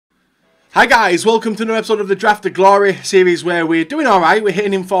Hi guys, welcome to another episode of the Draft of Glory series where we're doing alright. We're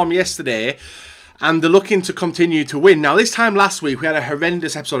hitting in form yesterday and they're looking to continue to win. Now this time last week we had a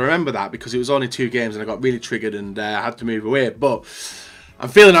horrendous episode, I remember that, because it was only 2 games and I got really triggered and I had to move away. But I'm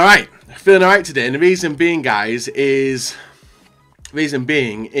feeling alright. Feeling alright today, and the reason being, guys, is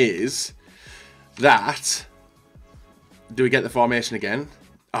that... Do we get the formation again?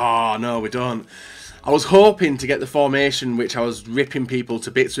 Oh no, we don't. I was hoping to get the formation which I was ripping people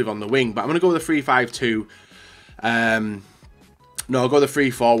to bits with on the wing, but I'm going to go with the 3-5-2. No, I'll go with the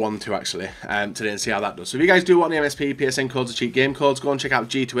 3-4-1-2 actually today and see how that does. So if you guys do want the MSP, PSN codes or cheat game codes, go and check out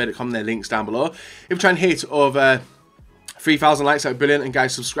G2A.com, their links down below. If we try and hit over 3,000 likes, that'd be brilliant. And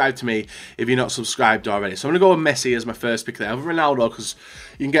guys, subscribe to me if you're not subscribed already. So I'm going to go with Messi as my first pick there, over Ronaldo, because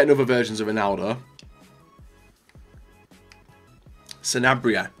you can get other versions of Ronaldo.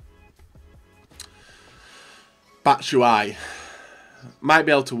 Sanabria. Batshuayi. Might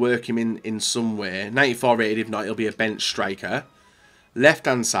be able to work him in some way. 94 rated, if not, he'll be a bench striker. Left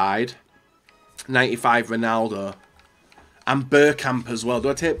hand side, 95 Ronaldo. And Bergkamp as well. Do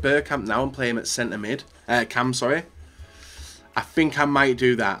I take Bergkamp now and play him at centre mid? Cam, sorry. I think I might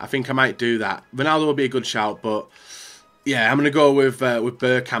do that. Ronaldo will be a good shout, but yeah, I'm going to go with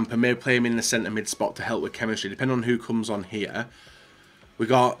Bergkamp and maybe play him in the centre mid spot to help with chemistry, depending on who comes on here. We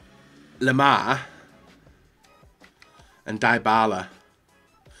got Lamar and Dybala,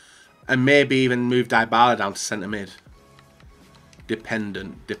 and maybe even move Dybala down to centre mid.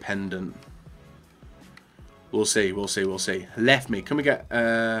 Dependent. We'll see. Left mid. Can we get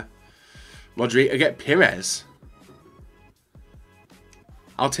Rodrigo? Get Perez.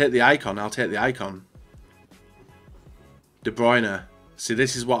 I'll take the icon. De Bruyne. See,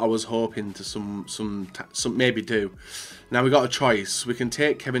 this is what I was hoping to some maybe do. Now we got a choice. We can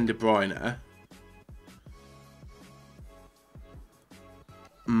take Kevin De Bruyne.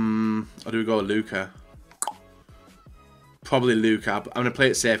 Or do we go with Luka? Probably Luka. I'm going to play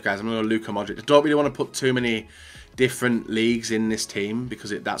it safe, guys. I'm going to go Luka Modric. I don't really want to put too many different leagues in this team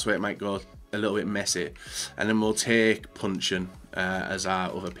because that's where it might go a little bit messy. And then we'll take Punchin as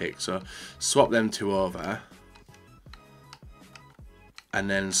our other pick. So swap them 2 over. And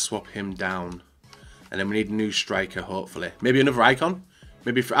then swap him down. And then we need a new striker, hopefully. Maybe another icon?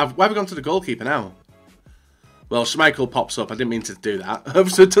 Maybe why have we gone to the goalkeeper now? Well, Schmeichel pops up. I didn't mean to do that.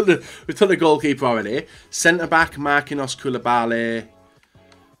 So we took the goalkeeper already. Centre-back, Marquinhos, Koulibaly.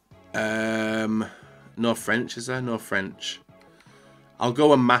 No French, is there? No French. I'll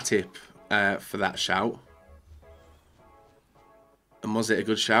go with Matip for that shout. And was it a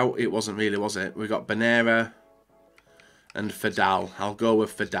good shout? It wasn't really, was it? We got Banera and Fidal. I'll go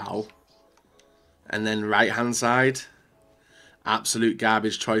with Fidal. And then right-hand side, absolute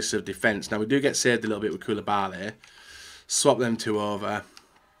garbage choice of defence. Now, we do get saved a little bit with Koulibaly. Swap them 2 over.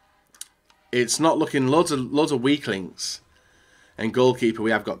 It's not looking loads of weak links. And goalkeeper,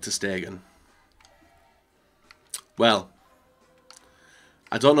 we have got ter Stegen. Well,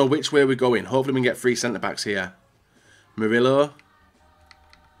 I don't know which way we're going. Hopefully we can get 3 centre-backs here. Murillo.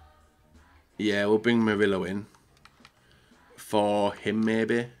 Yeah, we'll bring Murillo in. For him,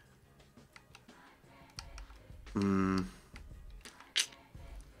 maybe.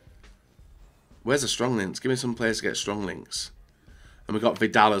 Where's the strong links? Give me some players to get strong links. And we've got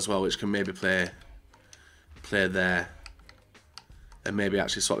Vidal as well, which can maybe play there. And maybe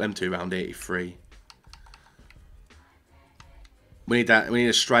actually swap them 2 around 83. We need that. We need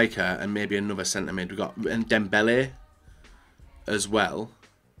a striker and maybe another centre mid. We've got Dembele as well.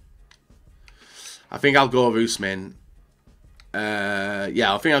 I think I'll go with Usman.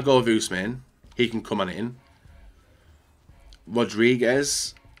 Yeah, I think I'll go with Usman. He can come on in.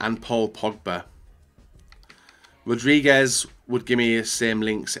 Rodriguez and Paul Pogba. Rodriguez would give me the same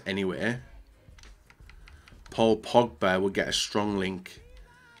links anyway. Paul Pogba would get a strong link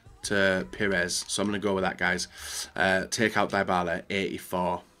to Perez. So I'm going to go with that, guys. Take out Dybala,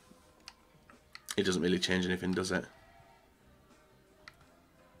 84. It doesn't really change anything, does it?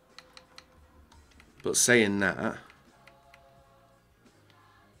 But saying that...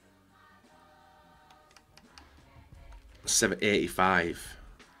 785.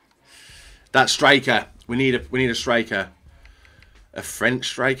 That striker. We need a striker. A French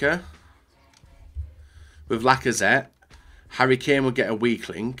striker. With Lacazette. Harry Kane would get a weak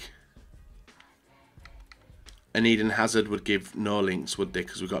link. And Eden Hazard would give no links, would they?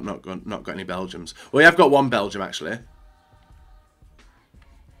 Because we've not got any Belgians. Well, we have got 1 Belgium actually.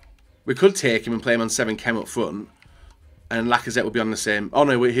 We could take him and play him on 7 chem up front. And Lacazette will be on the same. Oh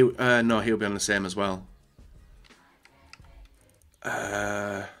no, no, he'll be on the same as well.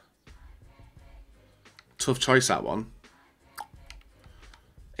 Tough choice, that one.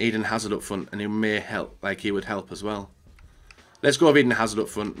 Eden Hazard up front, and he may help, like he would help as well. Let's go with Eden Hazard up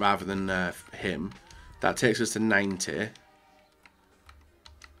front rather than him. That takes us to 90.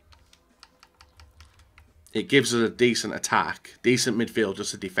 It gives us a decent attack, decent midfield,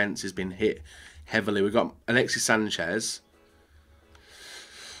 just the defence has been hit heavily. We've got Alexis Sanchez.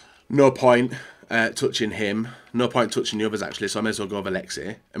 No point touching him. No point touching the others, actually, so I may as well go with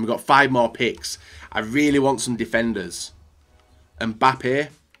Alexis. And we've got 5 more picks. I really want some defenders. Mbappe.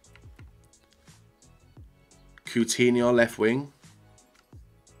 Coutinho left wing.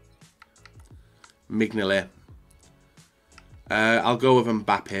 Mignolet. I'll go with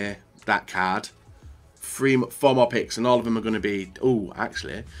Mbappe, that card. 4 more picks, and all of them are going to be... Oh,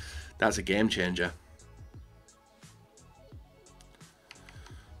 actually, that's a game changer.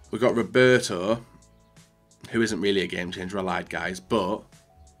 We've got Roberto, who isn't really a game changer, I lied, guys, but...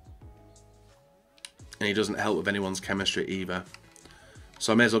 And he doesn't help with anyone's chemistry either.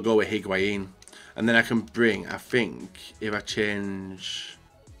 So I may as well go with Higuain. And then I can bring, I think, if I change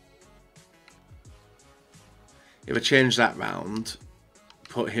that round,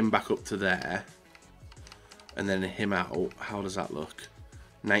 put him back up to there, and then him out, how does that look?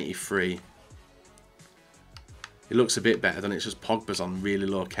 93. It looks a bit better than it's just Pogba's on really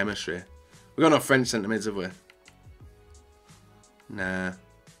low chemistry. We've got no French centre mids, have we? Nah.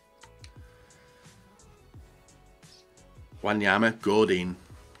 Wanyama, Godin.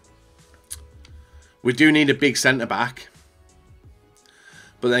 We do need a big centre back.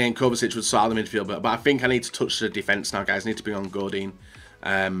 But then Kovacic would sort out the midfield. But I think I need to touch the defence now, guys. I need to bring on Godin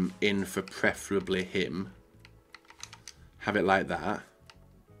in for preferably him. Have it like that.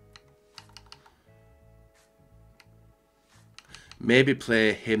 Maybe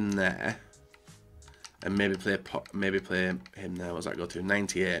play him there. And maybe play him there. What's that go to?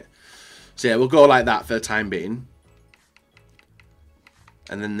 98. So yeah, we'll go like that for the time being.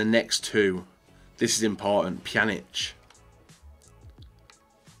 And then the next 2. This is important. Pjanic.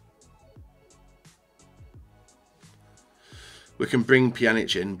 We can bring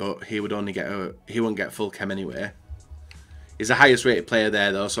Pjanic in, but he would only get he won't get full chem anyway. He's the highest rated player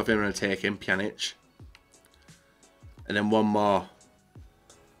there though, so I think I'm going to take him, Pjanic. And then 1 more.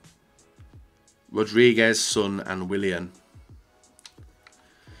 Rodriguez, Son, and Willian.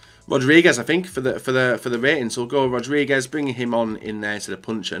 Rodriguez, I think, for the rating. So we'll go with Rodriguez, bringing him on in there to the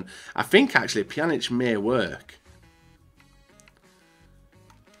puncheon. I think actually Pjanic may work.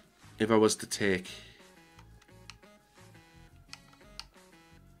 If I was to take...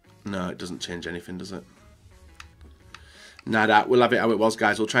 No, it doesn't change anything, does it? Nah, we'll have it how it was,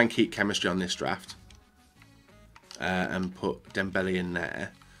 guys. We'll try and keep chemistry on this draft. And put Dembele in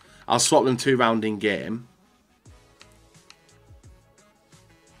there. I'll swap them 2 round in game.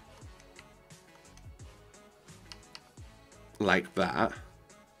 Like that.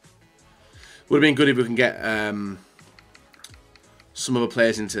 Would have been good if we can get some other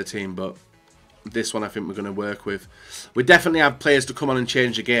players into the team, but this one I think we're going to work with. We definitely have players to come on and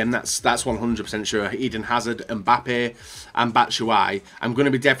change the game. That's 100% sure. Eden Hazard, Mbappe, and Batshuayi. I'm going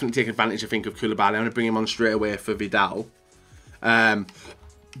to be definitely taking advantage, I think, of Koulibaly. I'm going to bring him on straight away for Vidal.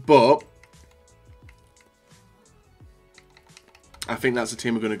 But I think that's the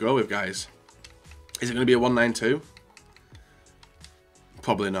team we're going to go with, guys. Is it going to be a 1-9-2?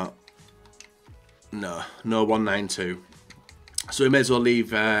 Probably not. No 1-9-2. So we may as well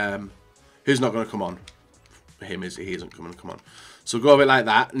leave... Who's not going to come on? He isn't coming to come on. So go with it like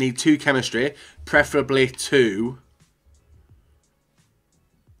that. Need 2 chemistry. Preferably 2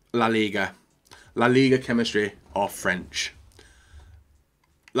 La Liga. La Liga chemistry or French.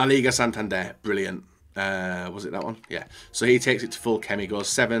 La Liga Santander. Brilliant. Was it that one? Yeah. So he takes it to full chem. He goes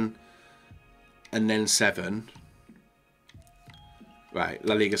 7 and then 7. Right.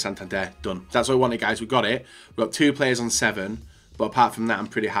 La Liga Santander. Done. That's what we wanted, guys. We got it. We've got 2 players on 7. But apart from that, I'm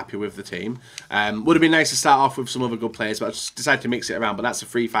pretty happy with the team. Would have been nice to start off with some other good players, but I just decided to mix it around. But that's a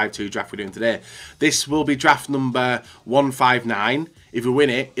 3-5-2 draft we're doing today. This will be draft number 159. If we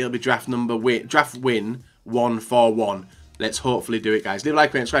win it, it'll be draft win 141. Let's hopefully do it, guys. Leave a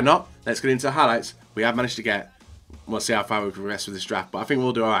like, comment, subscribe. Not. Let's get into the highlights. We have managed to get. We'll see how far we progress with this draft, but I think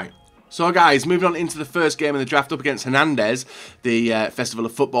we'll do all right. So, guys, moving on into the first game of the draft up against Hernandez, the Festival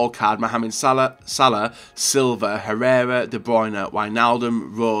of Football card, Mohamed Salah, Silva, Herrera, De Bruyne,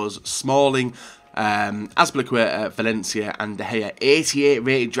 Wijnaldum, Rose, Smalling, Azpilicueta, Valencia and De Gea. 88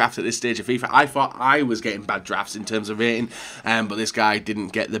 rated draft at this stage of FIFA. I thought I was getting bad drafts in terms of rating, but this guy didn't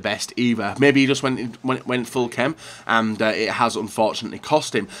get the best either. Maybe he just went full chem, and it has unfortunately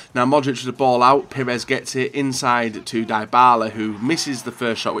cost him. Now Modric with the ball out, Pires gets it inside to Dybala, who misses the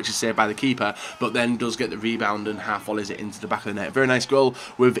first shot, which is saved by the keeper, but then does get the rebound and half volleys it into the back of the net. Very nice goal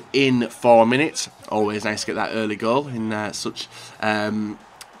within 4 minutes. Always nice to get that early goal in such...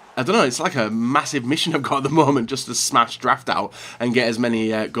 I don't know, it's like a massive mission I've got at the moment, just to smash draft out and get as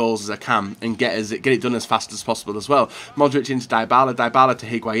many goals as I can and get it done as fast as possible as well. Modric into Dybala, Dybala to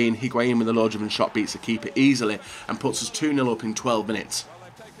Higuain. Higuain with a low-driven shot beats the keeper easily and puts us 2-0 up in 12 minutes.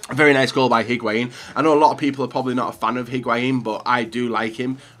 A very nice goal by Higuain. I know a lot of people are probably not a fan of Higuain, but I do like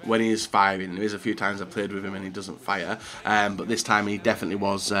him when he's firing. There's a few times I've played with him and he doesn't fire, but this time he definitely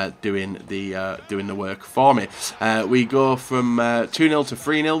was doing the work for me. We go from 2-0 to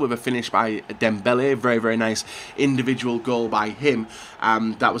 3-0 with a finish by Dembele. Very, very nice individual goal by him.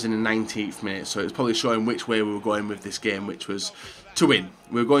 That was in the 19th minute, so it's probably showing which way we were going with this game, which was to win.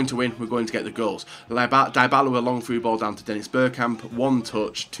 We're going to win, we're going to get the goals. Dybala with a long through ball down to Dennis Bergkamp. 1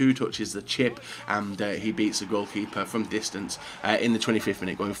 touch, 2 touches the chip, and he beats the goalkeeper from distance in the 25th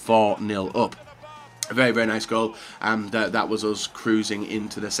minute, going 4-0 up. A very, very nice goal, and that was us cruising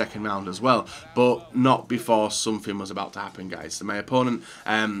into the second round as well, but not before something was about to happen, guys. So my opponent,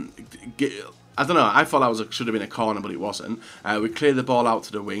 I don't know, I thought that should have been a corner, but it wasn't. We clear the ball out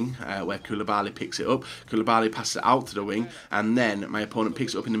to the wing, where Koulibaly picks it up. Koulibaly passes it out to the wing, and then my opponent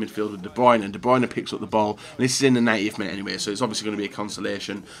picks it up in the midfield with De Bruyne, and De Bruyne picks up the ball. And this is in the 90th minute anyway, so it's obviously going to be a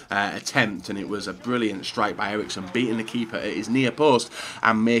consolation attempt, and it was a brilliant strike by Ericsson, beating the keeper at his near post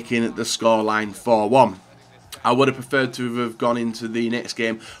and making the scoreline 4-1. I would have preferred to have gone into the next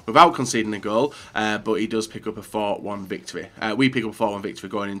game without conceding a goal, but he does pick up a 4-1 victory. We pick up a 4-1 victory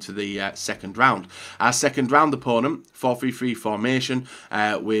going into the second round. Our second round opponent, 4-3-3 formation,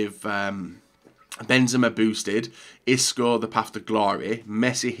 with Benzema boosted, Isco the path to glory,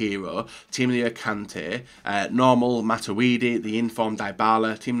 Messi hero, team of the year Kante, normal Matuidi, the informed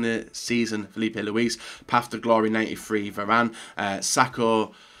Dybala, team of the season Felipe Luis, path to glory 93 Varane,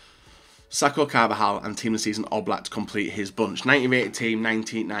 Sako Carvajal and team of the season Oblak to complete his bunch. 90-rated team,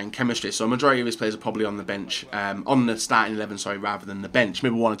 99 chemistry. So a majority of his players are probably on the bench, on the starting 11, sorry, rather than the bench.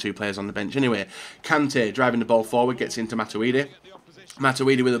 Maybe 1 or 2 players on the bench anyway. Kante driving the ball forward, gets into Matuidi.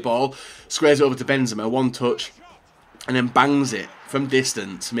 Matuidi with the ball, squares it over to Benzema, 1 touch, and then bangs it from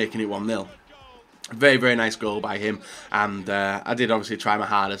distance, making it 1-0. Very, very nice goal by him. And I did obviously try my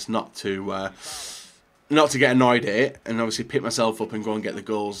hardest not to get annoyed at it, and obviously pick myself up and go and get the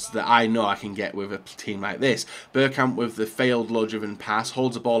goals that I know I can get with a team like this. Bergkamp with the failed low-driven pass,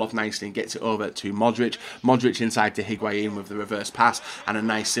 holds the ball off nicely and gets it over to Modric. Modric inside to Higuain with the reverse pass, and a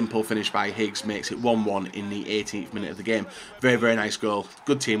nice simple finish by Higgs makes it 1-1 in the 18th minute of the game. Very, very nice goal,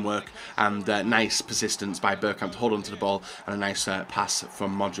 good teamwork, and nice persistence by Bergkamp to hold on to the ball, and a nice pass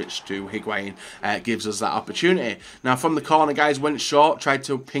from Modric to Higuain gives us that opportunity. Now from the corner, guys, went short, tried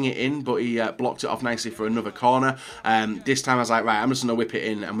to ping it in, but he blocked it off nicely for another corner. This time I was like, right, I'm just going to whip it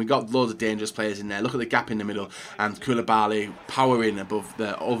in, and we got loads of dangerous players in there. Look at the gap in the middle, and Koulibaly powering above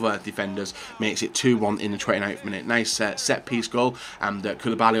the other defenders makes it 2-1 in the 29th minute. Nice set piece goal, and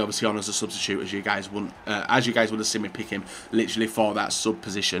Koulibaly obviously on as a substitute, as you guys would have seen me pick him literally for that sub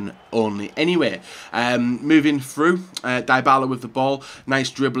position only. Anyway, moving through, Dybala with the ball, nice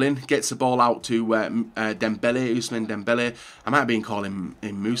dribbling, gets the ball out to Dembele, Ousmane Dembele. I might have been calling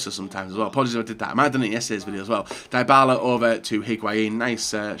him Musa sometimes as well. Apologies if I did that. I might have done it in yesterday's video as well. Dybala over to Higuain,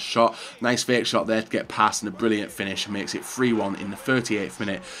 nice shot, nice fake shot there to get past, and a brilliant finish makes it 3-1 in the 38th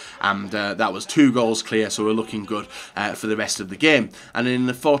minute, and that was 2 goals clear, so we're looking good for the rest of the game. And in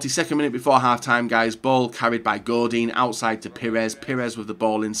the 42nd minute before half time, guys, ball carried by Godin outside to Pires, Pires with the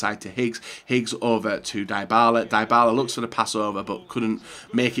ball inside to Higgs, Higgs over to Dybala, Dybala looks for the pass over but couldn't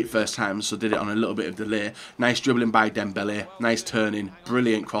make it first time, so did it on a little bit of delay. Nice dribbling by Dembele, nice turning,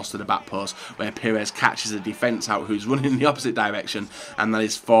 brilliant cross to the back post where Pires catches a defence out who's running in the opposite direction, and that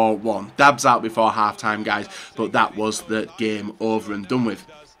is 4-1. Dabs out before half time, guys, but that was the game over and done with.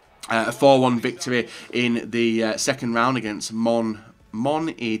 A 4-1 victory in the second round against Monidons.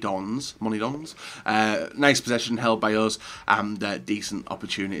 Nice possession held by us, and decent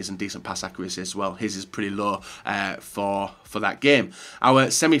opportunities and decent pass accuracy as well. His is pretty low for that game.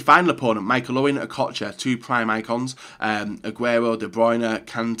 Our semi-final opponent, Michael Owen, Okocha, 2 prime icons, Aguero, De Bruyne,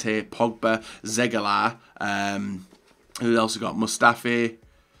 Kante, Pogba, Zegalar, who else we got? Mustafi,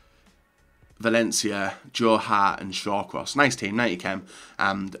 Valencia, Joe Hart and Shawcross. Nice team, 90 chem,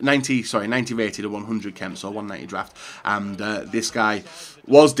 and 90 rated and 100 chem, so 190 draft. And this guy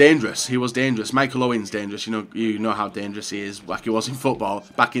was dangerous. He was dangerous. Michael Owen's dangerous. You know how dangerous he is. Like he was in football.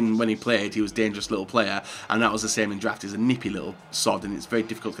 Back in when he played, he was a dangerous little player, and that was the same in draft. He's a nippy little sod, and it's very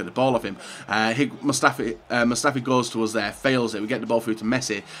difficult to get the ball off him. Mustafi goes to us there, fails it. We get the ball through to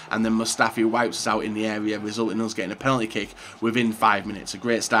Messi, and then Mustafi wipes us out in the area, resulting in us getting a penalty kick within 5 minutes. A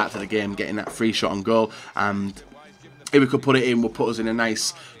great start to the game, getting that free shot on goal, and if we could put it in, will put us in a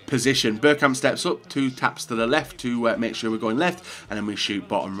nice position. Bergkamp steps up, 2 taps to the left to make sure we're going left, and then we shoot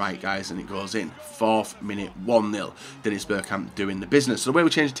bottom right, guys, and it goes in. 4th minute, 1-0. Dennis Bergkamp doing the business. So the way we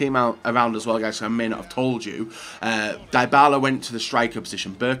changed the team around as well, guys, so I may not have told you, Dybala went to the striker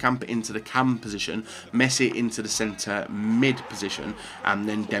position, Bergkamp into the cam position, Messi into the centre mid position, and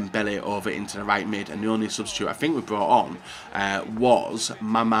then Dembele over into the right mid. And the only substitute I think we brought on was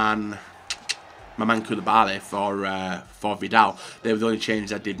my man Koulibaly for Vidal. They were the only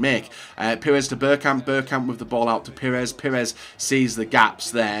changes I did make. Pires to Bergkamp. Bergkamp with the ball out to Pires. Pires sees the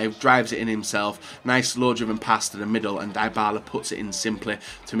gaps there, drives it in himself. Nice slow-driven pass to the middle, and Dybala puts it in simply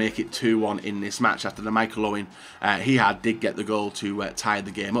to make it 2-1 in this match after the Michael Owen did get the goal to tie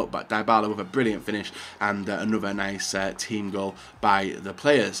the game up. But Dybala with a brilliant finish and another nice team goal by the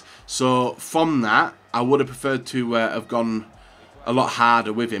players. So from that, I would have preferred to have gone a lot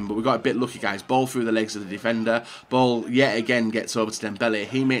harder with him, but we got a bit lucky, guys. Ball through the legs of the defender. Ball yet again gets over to Dembele.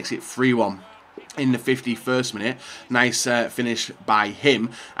 He makes it 3-1 in the 51st minute. Nice finish by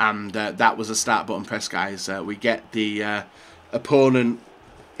him, and that was a start button press, guys. We get the opponent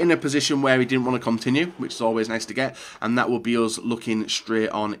in a position where he didn't want to continue, which is always nice to get, and that will be us looking straight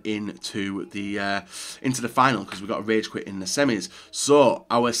on into the final, because we got a rage quit in the semis. So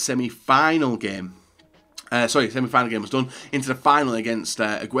our semi-final game. Semi-final game was done. Into the final against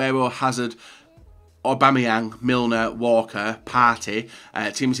Aguero, Hazard, Aubameyang, Milner, Walker, Partey,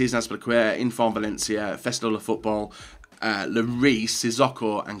 Team of Season Azpilicueta, Inform Valencia, Festival of Football, Lloris,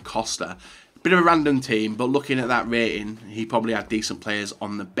 Sissoko and Costa. Bit of a random team, but looking at that rating, he probably had decent players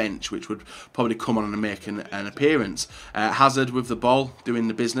on the bench, which would probably come on and make an appearance. Hazard with the ball, doing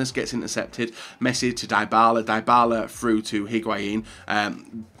the business, gets intercepted. Messi to Dybala, Dybala through to Higuain.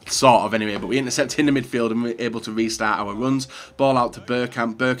 Sort of anyway, but we intercept in the midfield and we're able to restart our runs. Ball out to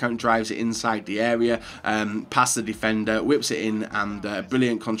Bergkamp. Bergkamp drives it inside the area, past the defender, whips it in, and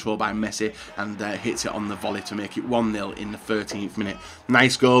brilliant control by Messi, and hits it on the volley to make it 1-0 in the 13th minute.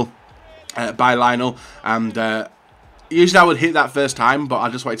 Nice goal by Lionel, and usually I would hit that first time, but I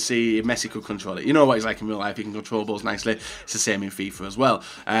just wanted to see if Messi could control it. You know what he's like in real life, he can control balls nicely. It's the same in FIFA as well.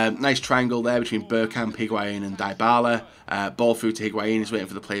 Nice triangle there between Bergkamp, Higuain and Dybala. Ball through to Higuain, he's waiting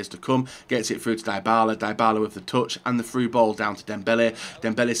for the players to come. Gets it through to Dybala. Dybala with the touch and the through ball down to Dembele.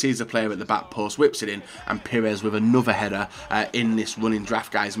 Dembele sees the player at the back post, whips it in, and Pires with another header in this running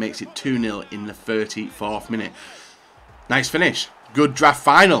draft, guys, makes it 2-0 in the 34th minute. Nice finish. Good draft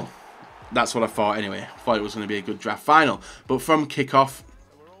final. That's what I thought anyway. I thought it was going to be a good draft final. But from kickoff,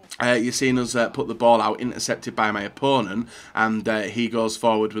 you're seeing us put the ball out, intercepted by my opponent, and he goes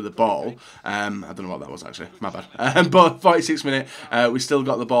forward with the ball. I don't know what that was actually, my bad. But 46th minute, we still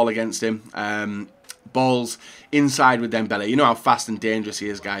got the ball against him. Balls inside with Dembele. You know how fast and dangerous he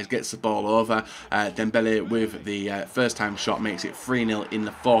is, guys. Gets the ball over. Dembele with the first time shot makes it 3-0 in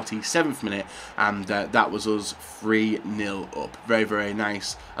the 47th minute, and that was us 3-0 up. Very, very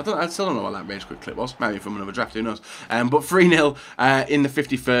nice. I still don't know what that rage quit clip was. Maybe from another draft, who knows. But 3-0 in the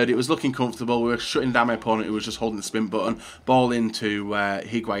 53rd. It was looking comfortable. We were shutting down my opponent who was just holding the sprint button. Ball into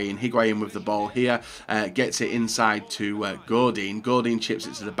Higuain. Higuain with the ball here. Gets it inside to Godin. Godin chips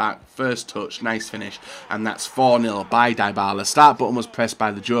it to the back. First touch. Nice finish. And that's 4-0 by Dybala. Start button was pressed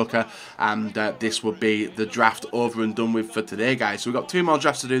by the Joker, and this will be the draft over and done with for today, guys. So we've got 2 more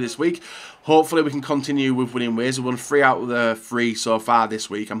drafts to do this week. Hopefully we can continue with winning ways. We've won 3 out of the 3 so far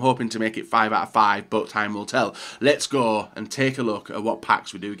this week. I'm hoping to make it 5 out of 5, but time will tell. Let's go and take a look at what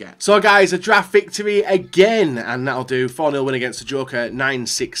packs we do get. So guys, a draft victory again, and that'll do. 4-0 win against the Joker,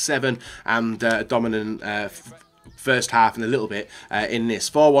 9-6-7, and dominant first half and a little bit in this.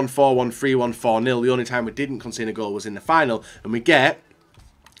 4-1, 4-1, 3-1, 4-0. The only time we didn't concede a goal was in the final, and we get...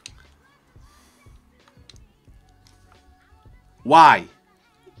 Why?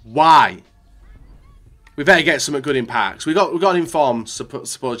 We better get something good in packs. We got an informed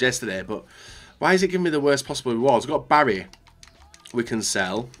suppose yesterday, but why is it giving me the worst possible rewards? We've got Barry we can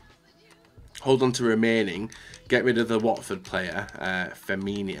sell. Hold on to remaining. Get rid of the Watford player,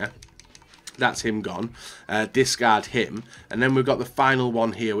 Firmino. That's him gone. Discard him. And then we've got the final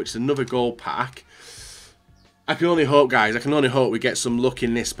one here, which is another gold pack. I can only hope, guys. I can only hope we get some luck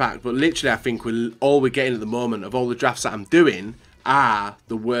in this pack. But literally, I think all we're getting at the moment of all the drafts that I'm doing are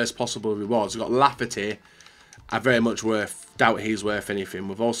the worst possible rewards. We've got Lafferty. I very much doubt he's worth anything.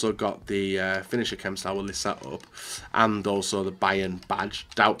 We've also got the finisher chem style. We'll list that up. And also the Bayern badge.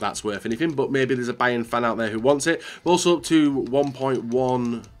 Doubt that's worth anything. But maybe there's a Bayern fan out there who wants it. We're also up to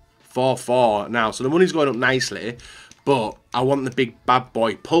 1.144 now. So the money's going up nicely. But I want the big bad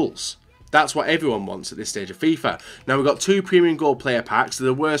boy pulse. That's what everyone wants at this stage of FIFA. Now, we've got 2 premium gold player packs. They're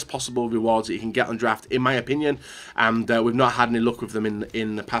the worst possible rewards that you can get on draft, in my opinion. And we've not had any luck with them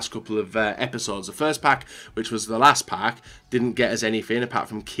in the past couple of episodes. The first pack, which was the last pack, didn't get us anything, apart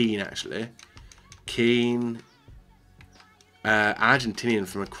from Keane, actually. Keane, Argentinian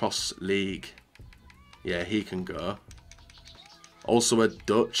from across league. Yeah, he can go. Also a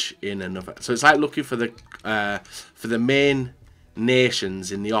Dutch in another. So it's like looking for the main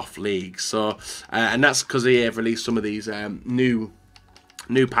nations in the off league. So and that's because they have released some of these new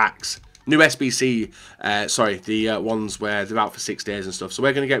packs, new SBC, sorry, the ones where they're out for 6 days and stuff. So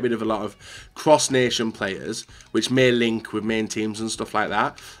we're going to get rid of a lot of cross-nation players, which may link with main teams and stuff like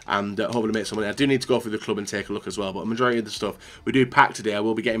that, and hopefully make some money. I do need to go through the club and take a look as well, but the majority of the stuff we do pack today, I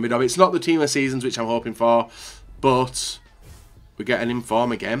will be getting rid of. It's not the team of seasons, which I'm hoping for, but we get an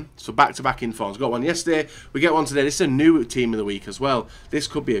inform again. So back-to-back informs. Got one yesterday. We get one today. This is a new team of the week as well. This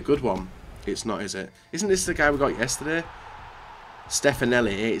could be a good one. It's not, is it? Isn't this the guy we got yesterday?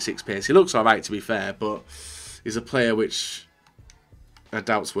 Stefanelli, 86 pace. He looks alright, to be fair, but he's a player which I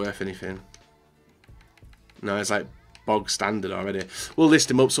doubt's worth anything. No, it's like bog standard already. We'll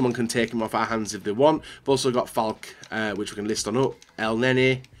list him up. Someone can take him off our hands if they want. We've also got Falk, which we can list on up. El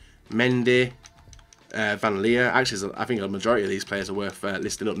Neni, Mendy, Van Leer. Actually, I think a majority of these players are worth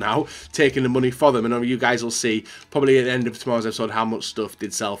listing up now, taking the money for them. And you guys will see probably at the end of tomorrow's episode how much stuff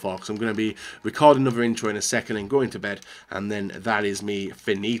did sell for, because I'm going to be recording another intro in a second and going to bed, and then that is me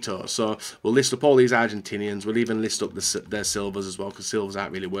finito. So we'll list up all these Argentinians. We'll even list up their silvers as well, because silvers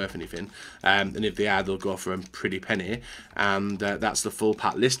aren't really worth anything, and if they are, they'll go for a pretty penny. And that's the full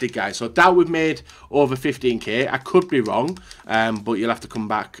pack listed, guys. So I doubt we've made over 15k. I could be wrong, but you'll have to come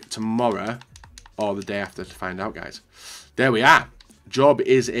back tomorrow or the day after to find out, guys. There we are. Job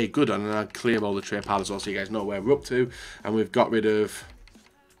is a good one, and I'll clear all the trade piles as well, so you guys know where we're up to. And we've got rid of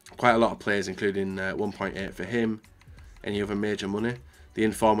quite a lot of players, including 1.8 for him. Any other major money? The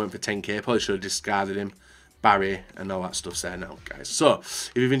informant for 10k. Probably should have discarded him. Barry and all that stuff's there now, guys. So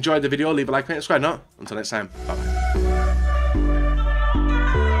if you've enjoyed the video, leave a like, comment, subscribe. Not until next time. Bye bye.